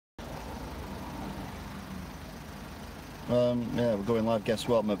Yeah, we're going live. Guess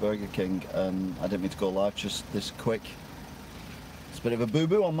what? I'm at Burger King, and I didn't mean to go live just this quick. It's a bit of a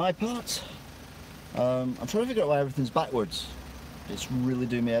boo-boo on my part. I'm trying to figure out why everything's backwards. It's really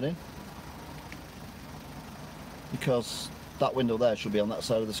doing me head in. Because that window there should be on that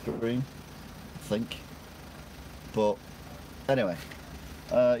side of the screen, I think. But anyway,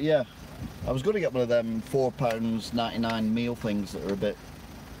 yeah, I was going to get one of them £4.99 meal things that are a bit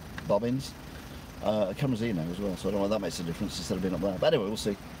bobbins. The camera's here now as well, so I don't know why that makes a difference instead of being up there. But anyway, we'll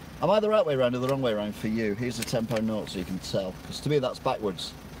see. Am I the right way around or the wrong way around for you? Here's a £10 note so you can tell. Because to me that's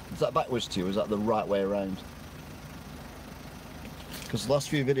backwards. Is that backwards to you, or is that the right way around? Because the last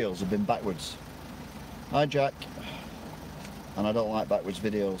few videos have been backwards. Hi Jack. And I don't like backwards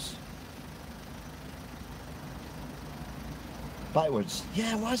videos. Backwards.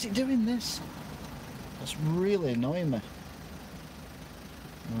 Yeah, why is it doing this? That's really annoying me.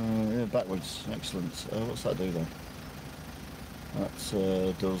 Yeah, backwards. Excellent. What's that do then?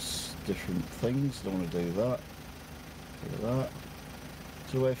 That does different things. Don't want to do that. Do that.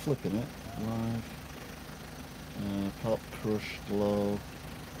 Is there a way of flipping it? Live. Pop, crush, glow,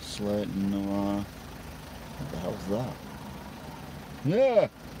 slate, noir. What the hell's that? Yeah!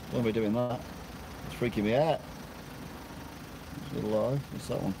 Don't be doing that. It's freaking me out. It's a lie. What's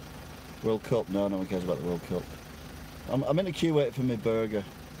that one? World Cup? No, no one cares about the World Cup. I'm in a queue waiting for my burger.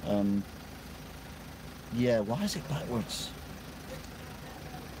 Yeah, why is it backwards?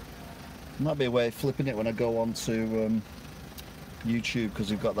 Might be a way of flipping it when I go on to YouTube, because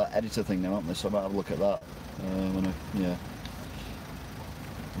we've got that editor thing now, haven't we? So I might have a look at that. Yeah.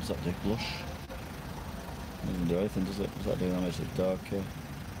 What does that do? Blush? Doesn't do anything, does it? What's that do? That makes it darker.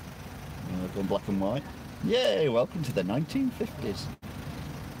 Going black and white. Yay! Welcome to the 1950s.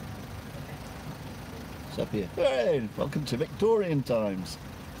 Sepia. Hey! Welcome to Victorian times.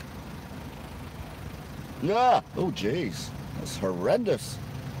 Yeah! Oh jeez, that's horrendous.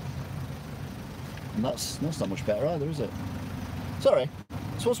 And that's not much better either, is it? Sorry,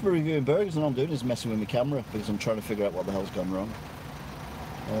 I'm supposed to be reviewing burgers, and all I'm doing is messing with my camera because I'm trying to figure out what the hell's gone wrong.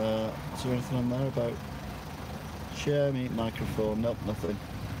 Is there anything on there about share me microphone? Nope, nothing.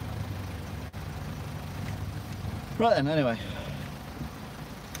 Right then, anyway.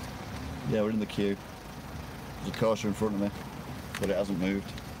 Yeah, we're in the queue. There's a Corsa in front of me, but it hasn't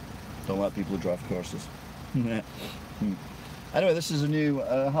moved. Don't like people who drive Corsas. Anyway, this is a new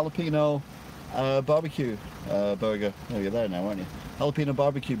jalapeno barbecue burger. Oh, you're there now, aren't you? Jalapeno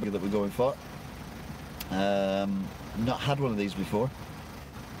barbecue burger that we're going for. Not had one of these before.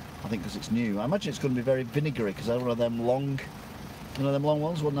 I think because it's new. I imagine it's going to be very vinegary because I had one of them long, you know, them long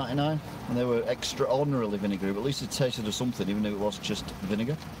ones, $1.99, and they were extraordinarily vinegary. But at least it tasted of something, even if it was just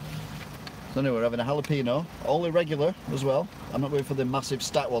vinegar. So anyway, we're having a jalapeno, all irregular as well. I'm not going for the massive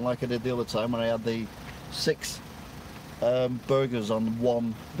stack one like I did the other time when I had the 6 burgers on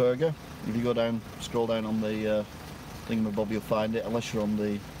one burger. If you go down, scroll down on the thingamabob, you'll find it, unless you're on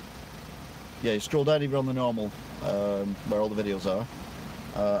the... Yeah, you scroll down if you're on the normal, where all the videos are,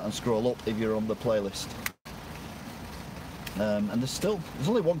 and scroll up if you're on the playlist. And there's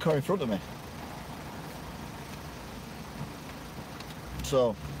only one car in front of me.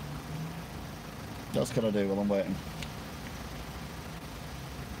 So, what else can I do while I'm waiting?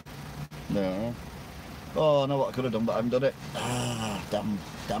 No. Oh, I know what I could have done, but I haven't done it. Ah,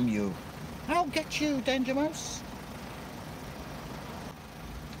 damn you. I'll get you, Danger Mouse.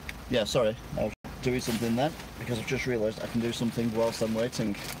 Yeah, sorry. I was doing something then, because I've just realised I can do something whilst I'm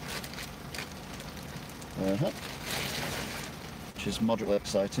waiting. Which is moderately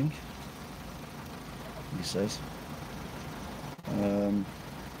exciting, he says.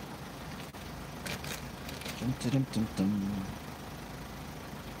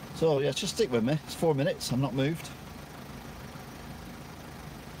 So yeah, just stick with me. It's 4 minutes. I'm not moved.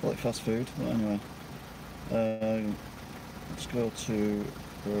 I like fast food. But anyway, let's go to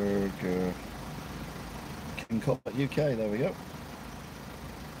Burger King Cup at UK. There we go.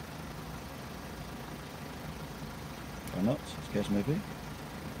 Or not, as the case may be.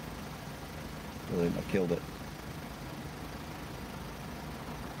 Brilliant, I've killed it.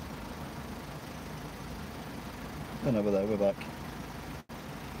 And over there, we're back.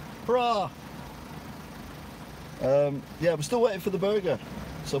 Hurrah! Yeah, we're still waiting for the burger.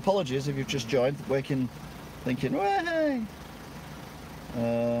 So apologies if you've just joined, thinking, hey!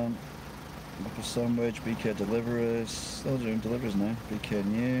 Local sandwich, BK deliveries. They're doing deliveries now. BK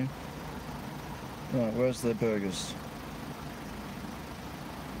new. Right, where's the burgers?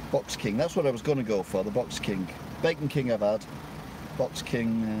 Box King, that's what I was going to go for, the Box King. Bacon King I've had. Box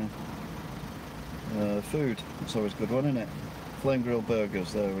King food. That's always a good one, isn't it? Flame grilled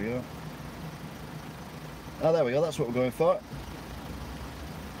burgers, there we go. Oh, there we go, that's what we're going for.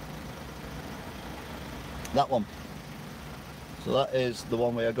 That one. So that is the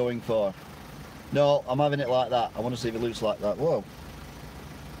one we are going for. No, I'm having it like that. I want to see if it looks like that. Whoa.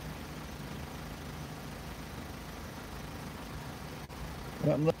 What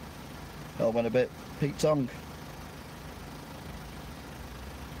happened there? Hell went a bit Pete Tong.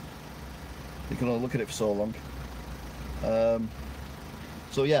 You can only look at it for so long.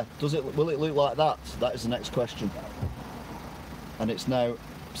 So yeah, will it look like that? That is the next question. And it's now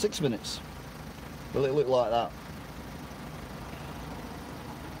 6 minutes. Will it look like that?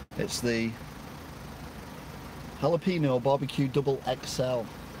 It's the Jalapeno BBQ Double XL. And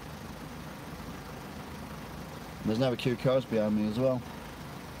there's now a queue of cars behind me as well.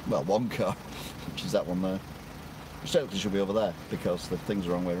 Well, one car, which is that one there. Which technically should be over there because the thing's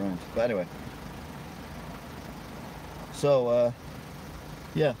the wrong way around. But anyway. So,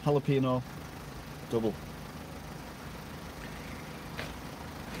 yeah, jalapeno double.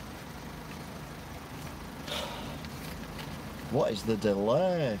 What is the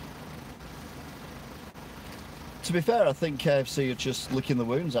delay? To be fair, I think KFC are just licking the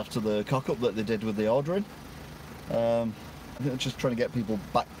wounds after the cock-up that they did with the ordering. I think they're just trying to get people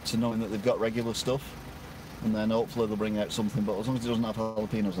back to knowing that they've got regular stuff. And then hopefully they'll bring out something, but as long as it doesn't have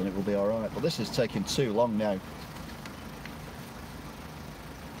jalapenos in it, will be alright. But this is taking too long now.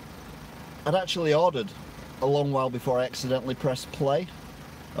 I'd actually ordered a long while before I accidentally pressed play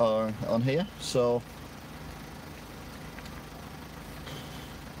on here, so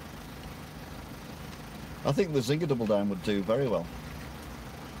I think the Zinger Double Down would do very well.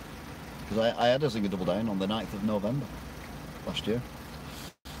 Because I had a Zinger Double Down on the 9th of November last year.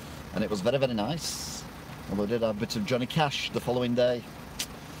 And it was very, very nice. Although I did have a bit of Johnny Cash the following day.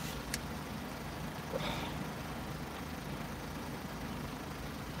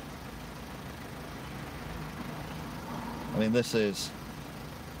 I mean, this is...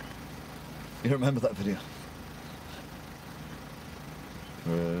 You remember that video?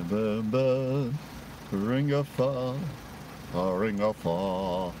 Remember, ring of fire, a ring of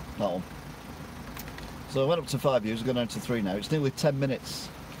fire. That one. So I went up to 5 views, I've gone down to 3 now. It's nearly 10 minutes.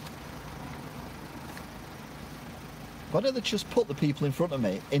 Why don't they just put the people in front of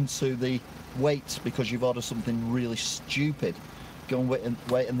me into the wait because you've ordered something really stupid? Go and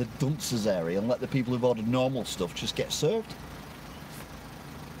wait in the dunces area and let the people who've ordered normal stuff just get served.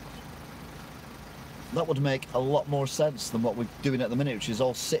 That would make a lot more sense than what we're doing at the minute, which is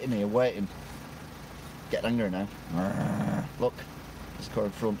all sitting here waiting. Getting angry now. Look, there's a car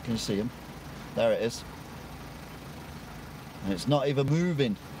in front. Can you see him? There it is. And it's not even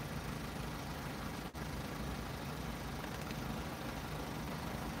moving.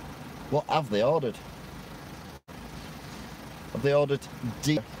 What have they ordered? Have they ordered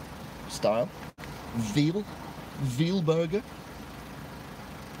deer style? Veal burger?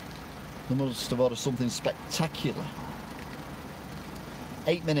 They must have ordered something spectacular.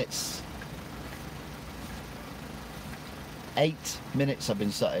 8 minutes. 8 minutes I've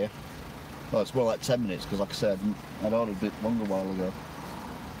been sat here. Well, it's more like 10 minutes because, like I said, I'd ordered a bit longer a while ago.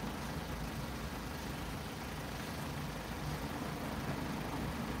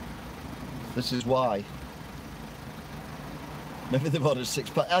 This is why. Maybe they've ordered 6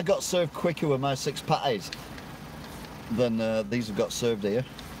 patties. I got served quicker with my 6 patties than these have got served here.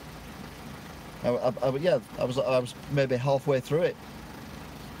 Yeah, I was maybe halfway through it.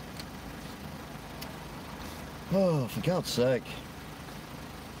 Oh, for God's sake!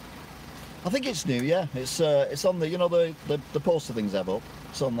 I think it's new. Yeah, it's on the, you know, the poster things I have up.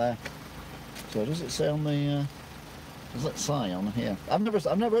 It's on there. So does it say on the? Does it say on here? I've never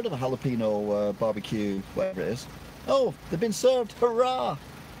heard of a jalapeno barbecue, whatever it is. Oh, they've been served! Hurrah!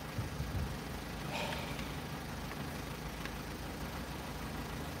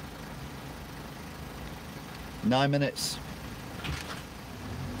 Nine minutes.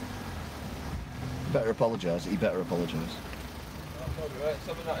 Better apologise. He better apologise.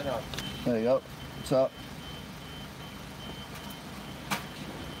 There you go. What's up?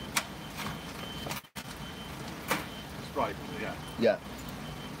 Sprite, yeah. Yeah.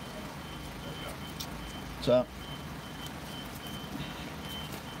 So,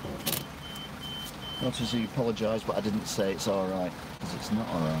 notice he apologised, but I didn't say it's alright, because it's not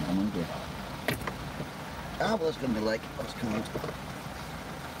alright. I'm hungry. Ah, well, that's going to be leg. That's kind.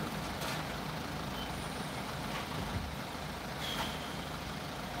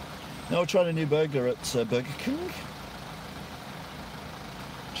 Now we're trying a new burger at Burger King.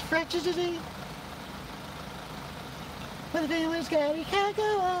 Tragedy. When the feeling's good, you can't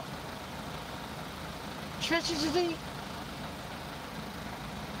go up. Tragedy.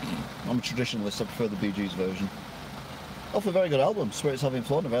 I'm a traditionalist, I prefer the Bee Gees version. Off a very good album, Swear It's Having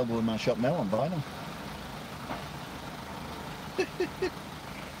Flown, available in my shop now on vinyl.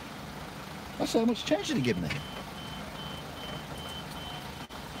 That's how much change did he give me?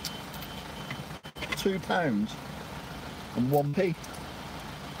 £2 and 1p.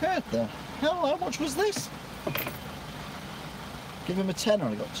 What the hell, how much was this? Give him a tenner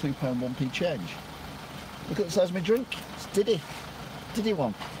and I got £2 1p change. Look at the size of my drink. It's Diddy. Diddy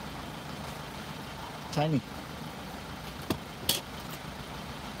one. Tiny.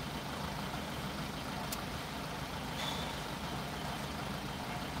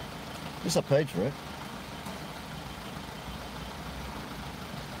 At least I paid for it.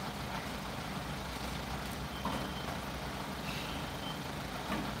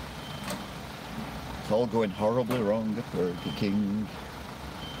 It's all going horribly wrong at Burger King.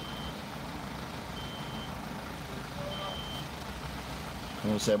 I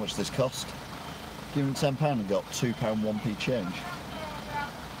want to see how much this cost. Give him £10 and got £2 1p change.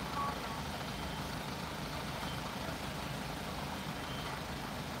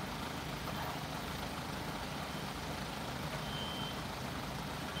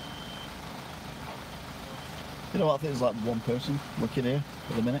 You know what, I think there's like one person working here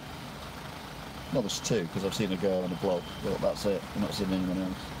at the minute. No, there's two, because I've seen a girl and a bloke, but that's it. I've not seen anyone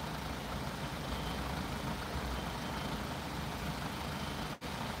else.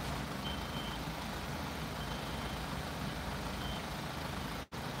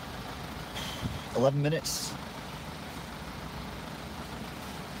 $11.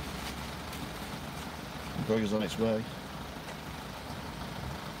 The burger's on its way.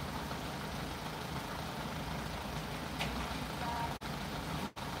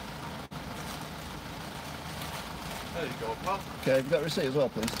 There you go, pal. Okay, have you got a receipt as well,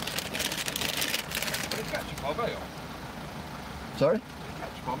 please? Ketchup or mayo? Sorry?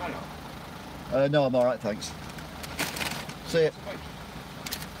 Ketchup or mayo? No, I'm alright, thanks. See ya.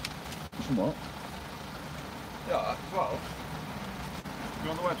 Some what? Yeah, as well.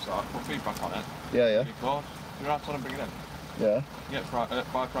 You're on the website, put feedback on it. Yeah, yeah. Record. You're out on and bring it in. Yeah. You get $5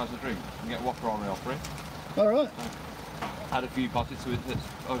 a drink. You get a Whopper on rail free. Alright. Add a few patties to it.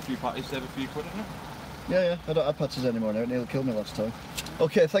 A few patties, save a few quid, isn't it? Yeah, yeah. I don't have patties anymore now. It nearly killed me last time.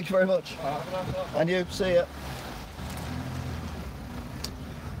 Okay, thank you very much. And you, see ya.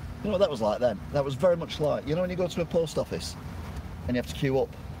 You know what that was like then? That was very much like, you know when you go to a post office and you have to queue up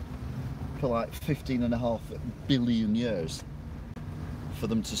for like 15.5 billion years for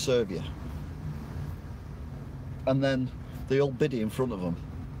them to serve you. And then the old biddy in front of them,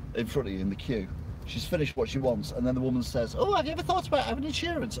 in front of you in the queue, she's finished what she wants, and then the woman says, oh, have you ever thought about having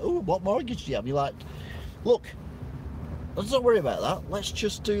insurance? Oh, what mortgage do you have? You're like, look, let's not worry about that. Let's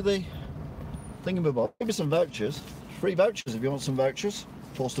just do the thingamabob. Give me some vouchers. Free vouchers if you want some vouchers.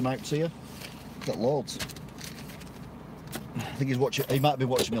 Post them out to you. Got loads. I think he's watching. He might be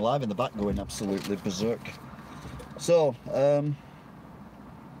watching me live in the back, going absolutely berserk. So,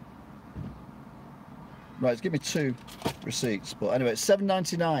 right, it's give me 2 receipts. But anyway, it's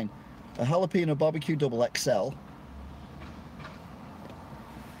 $7.99. A Jalapeno BBQ double XL.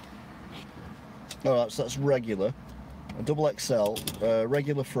 Alright, so that's regular. A double XL,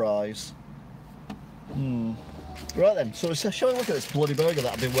 regular fries. Right then, so shall we look at this bloody burger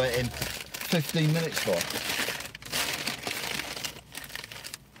that I've been waiting 15 minutes for?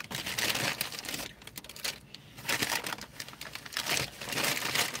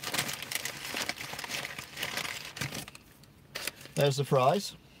 There's the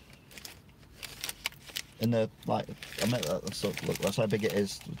fries. And the, like, I meant that, so look, that's how big it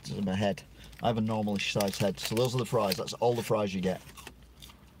is to my head. I have a normal-ish size head, so those are the fries, that's all the fries you get.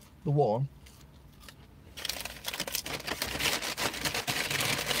 The one.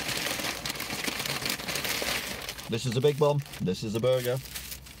 This is a big bomb, this is a burger.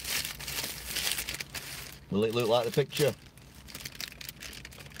 Will it look like the picture?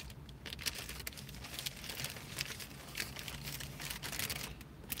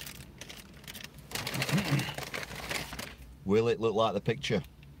 Will it look like the picture?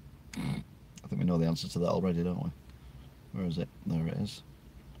 I think we know the answer to that already, don't we? Where is it? There it is.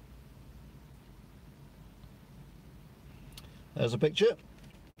 There's a picture.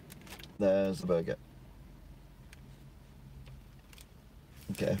 There's the burger.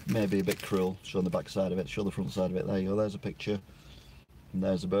 Okay, maybe a bit cruel showing the back side of it, show the front side of it. There you go, there's a picture. And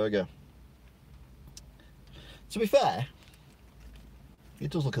there's a burger. To be fair,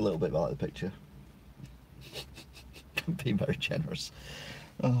 it does look a little bit like the picture. I'm being very generous.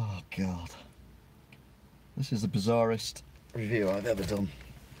 Oh God. This is the bizarrest review I've ever done.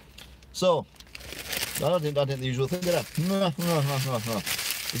 So, I didn't the usual thing, did I?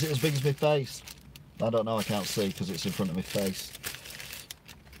 Is it as big as my face? I don't know, I can't see because it's in front of my face.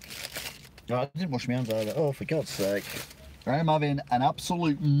 Oh, I didn't wash my hands either. Oh, for God's sake. I am having an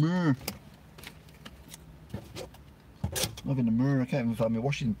absolute murr. I'm having a murr. I can't even find my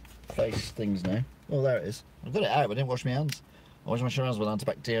washing face things now. Oh, there it is. I've got it out, but I didn't wash my hands. I washed my hands with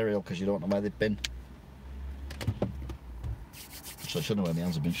antibacterial because you don't know where they've been. So I should know where my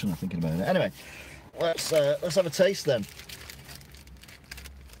hands have been, shouldn't I, thinking about it. Anyway, let's have a taste then.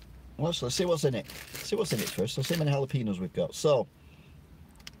 Let's see what's in it. See what's in it first. Let's see how many jalapenos we've got. So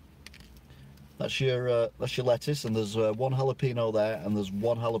that's your lettuce, and there's one jalapeno there, and there's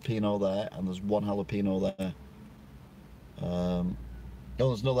one jalapeno there, and there's one jalapeno there. Oh,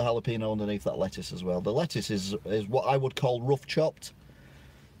 there's another jalapeno underneath that lettuce as well. The lettuce is what I would call rough chopped.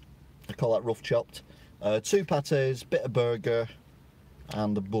 I call that rough chopped. 2 pates, bit of burger,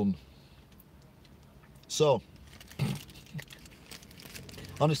 and a bun. So,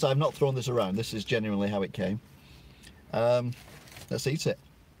 honestly, I've not thrown this around. This is genuinely how it came. Let's eat it.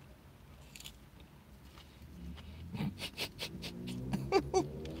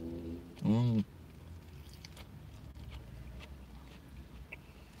 Mm.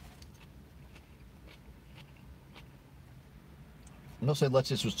 I'm not saying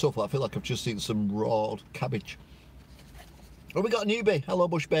lettuce was tough, I feel like I've just eaten some raw cabbage. Oh, we got a newbie. Hello,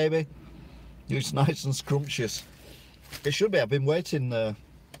 Bush Baby. It's nice and scrumptious. It should be. I've been waiting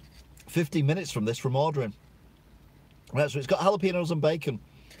 15 minutes from this from ordering. Right, so it's got jalapenos and bacon.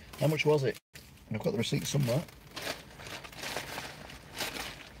 How much was it? I've got the receipt somewhere.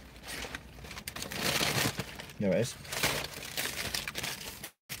 There it is.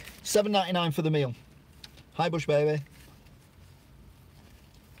 $7.99 for the meal. Hi, Bush Baby.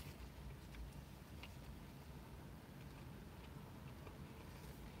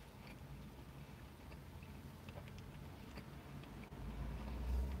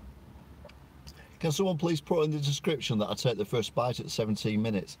 Can someone please put in the description that I take the first bite at 17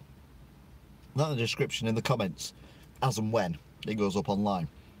 minutes? Not in the description, in the comments, as and when it goes up online.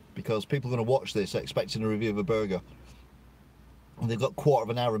 Because people are going to watch this expecting a review of a burger. And they've got a quarter of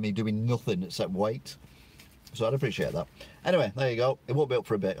an hour of me doing nothing except wait. So I'd appreciate that. Anyway, there you go. It won't be up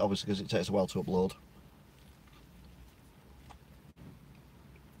for a bit, obviously, because it takes a while to upload.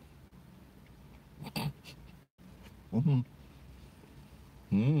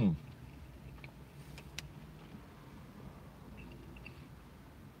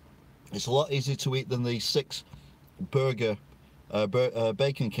 It's a lot easier to eat than the 6 burger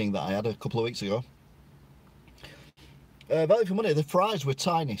Bacon King that I had a couple of weeks ago. Value for money, the fries were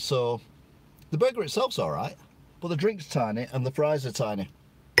tiny, so the burger itself's alright, but the drink's tiny and the fries are tiny.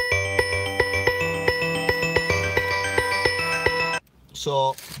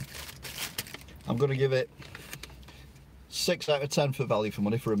 So I'm going to give it 6 out of 10 for value for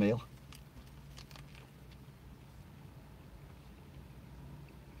money for a meal.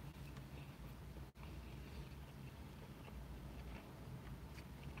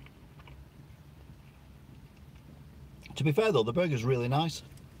 To be fair though, the burger's really nice.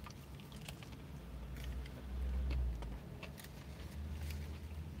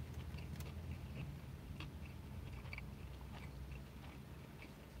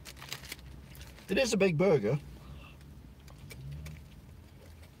 It is a big burger.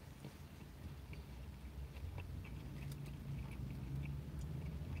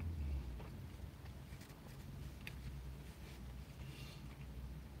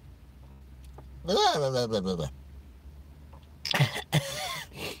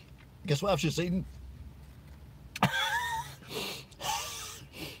 Guess what I've just eaten? That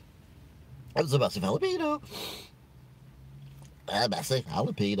was a massive jalapeno. A massive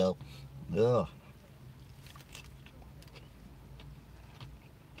jalapeno. Ugh.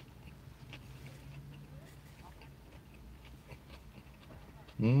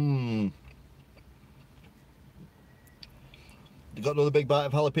 Mmm. You got another big bite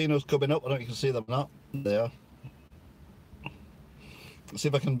of jalapenos coming up. I don't know if you can see them or not. They are. Let's see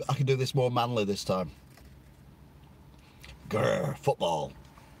if I can do this more manly this time. Grr, football.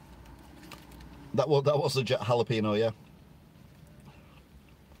 That was the jalapeno, yeah.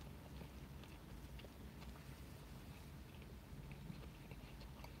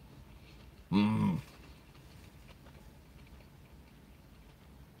 Mmm.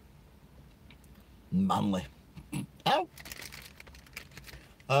 Manly. Ow.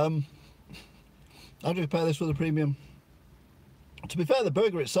 How do you pair this with a premium? To be fair, the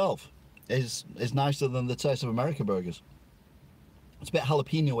burger itself is nicer than the Taste of America burgers. It's a bit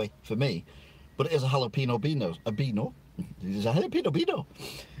jalapeno-y for me, but it is a jalapeno beano. A beano? It is a jalapeno beano.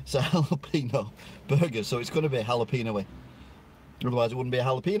 It's a jalapeno burger, so it's going to be jalapeno-y. Otherwise it wouldn't be a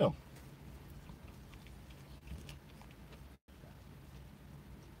jalapeno.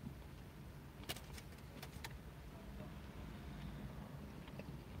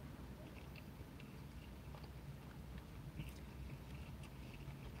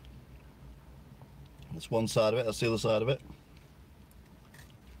 That's one side of it, that's the other side of it.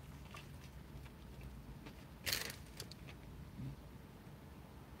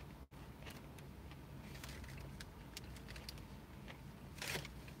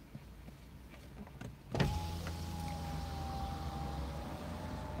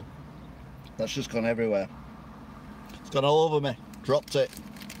 That's just gone everywhere. It's gone all over me. Dropped it.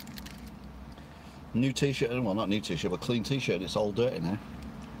 New t-shirt, well not new t-shirt, but clean t-shirt, and it's all dirty now.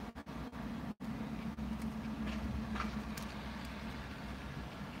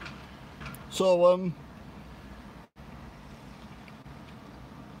 So,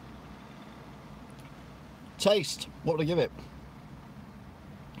 taste, what would I give it?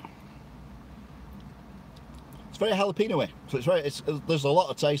 It's very jalapeno-y, so there's a lot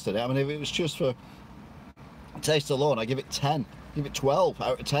of taste in it. I mean, if it was just for taste alone, I give it 10, give it 12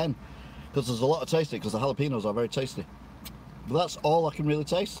 out of 10, because there's a lot of taste in it, because the jalapenos are very tasty. But that's all I can really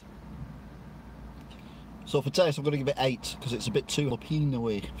taste. So for taste, I'm going to give it 8, because it's a bit too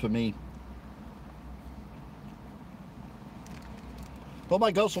jalapeno-y for me. Oh my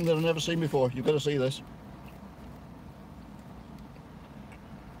God, something I've never seen before. You've got to see this.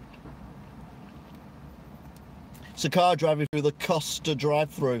 It's a car driving through the Costa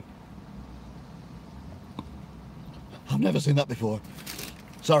drive-through. I've never seen that before.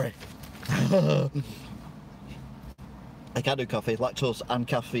 Sorry. I can't do coffee. Lactose and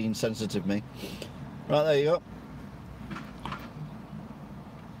caffeine sensitive me. Right, there you go.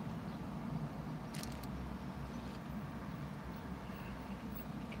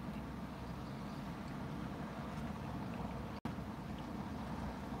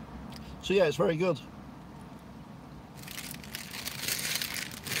 So yeah, it's very good.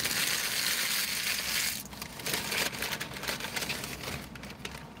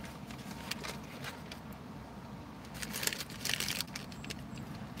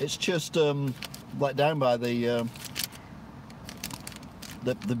 It's just let down by the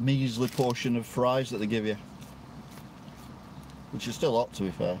measly portion of fries that they give you, which is still hot, to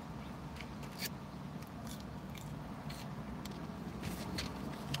be fair.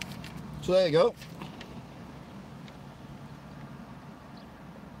 So there you go.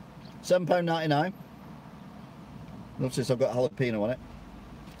 £7.99. Notice I've got jalapeno on it.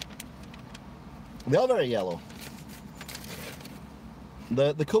 They are very yellow.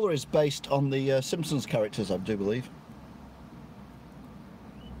 The colour is based on the Simpsons characters, I do believe.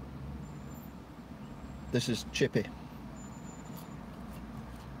 This is Chippy.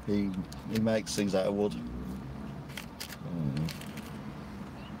 He makes things out of wood.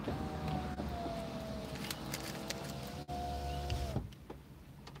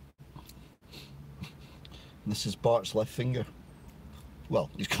 This is Bart's left finger. Well,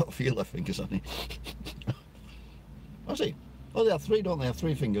 he's got a few left fingers, hasn't he? Has he? Oh, they have three, don't they? Have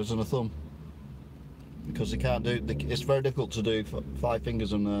 3 fingers and a thumb. Because they can't do... It's very difficult to do 5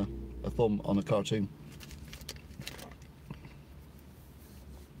 fingers and a thumb on a cartoon.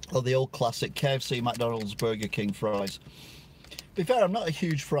 Oh, the old classic KFC, McDonald's, Burger King fries. To be fair, I'm not a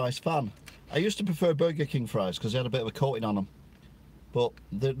huge fries fan. I used to prefer Burger King fries because they had a bit of a coating on them. But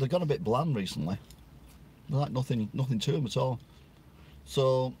they've gone a bit bland recently. They're like nothing to them at all.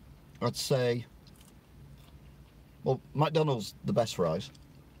 So, I'd say... Well, McDonald's, the best fries.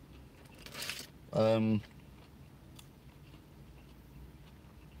 KFC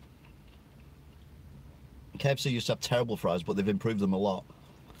used to have terrible fries, but they've improved them a lot.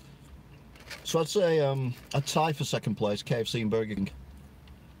 So I'd say a tie for second place, KFC and Burger King.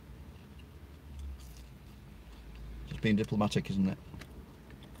 Just being diplomatic, isn't it?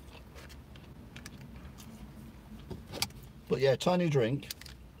 But yeah, tiny drink,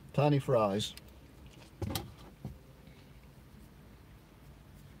 tiny fries.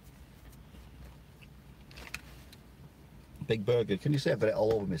 Big burger. Can you see I've got it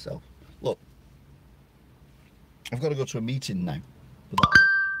all over myself? Look, I've got to go to a meeting now.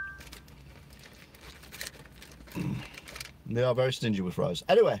 They are very stingy with fries.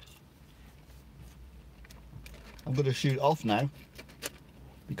 Anyway, I'm going to shoot off now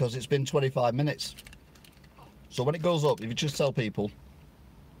because it's been 25 minutes. So when it goes up, if you just tell people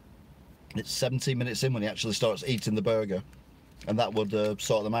it's 17 minutes in when he actually starts eating the burger, and that would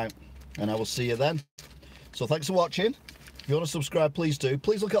sort them out. And I will see you then. So thanks for watching. If you want to subscribe, please do.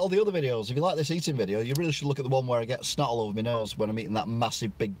 Please look at all the other videos. If you like this eating video, you really should look at the one where I get snot all over my nose when I'm eating that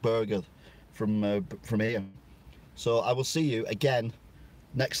massive big burger from here. So I will see you again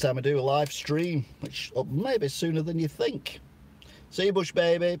next time I do a live stream, which maybe sooner than you think. See you, Bush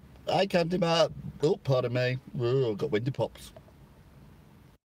baby. I can't demand. Oh, pardon me. Oh, got windy pops.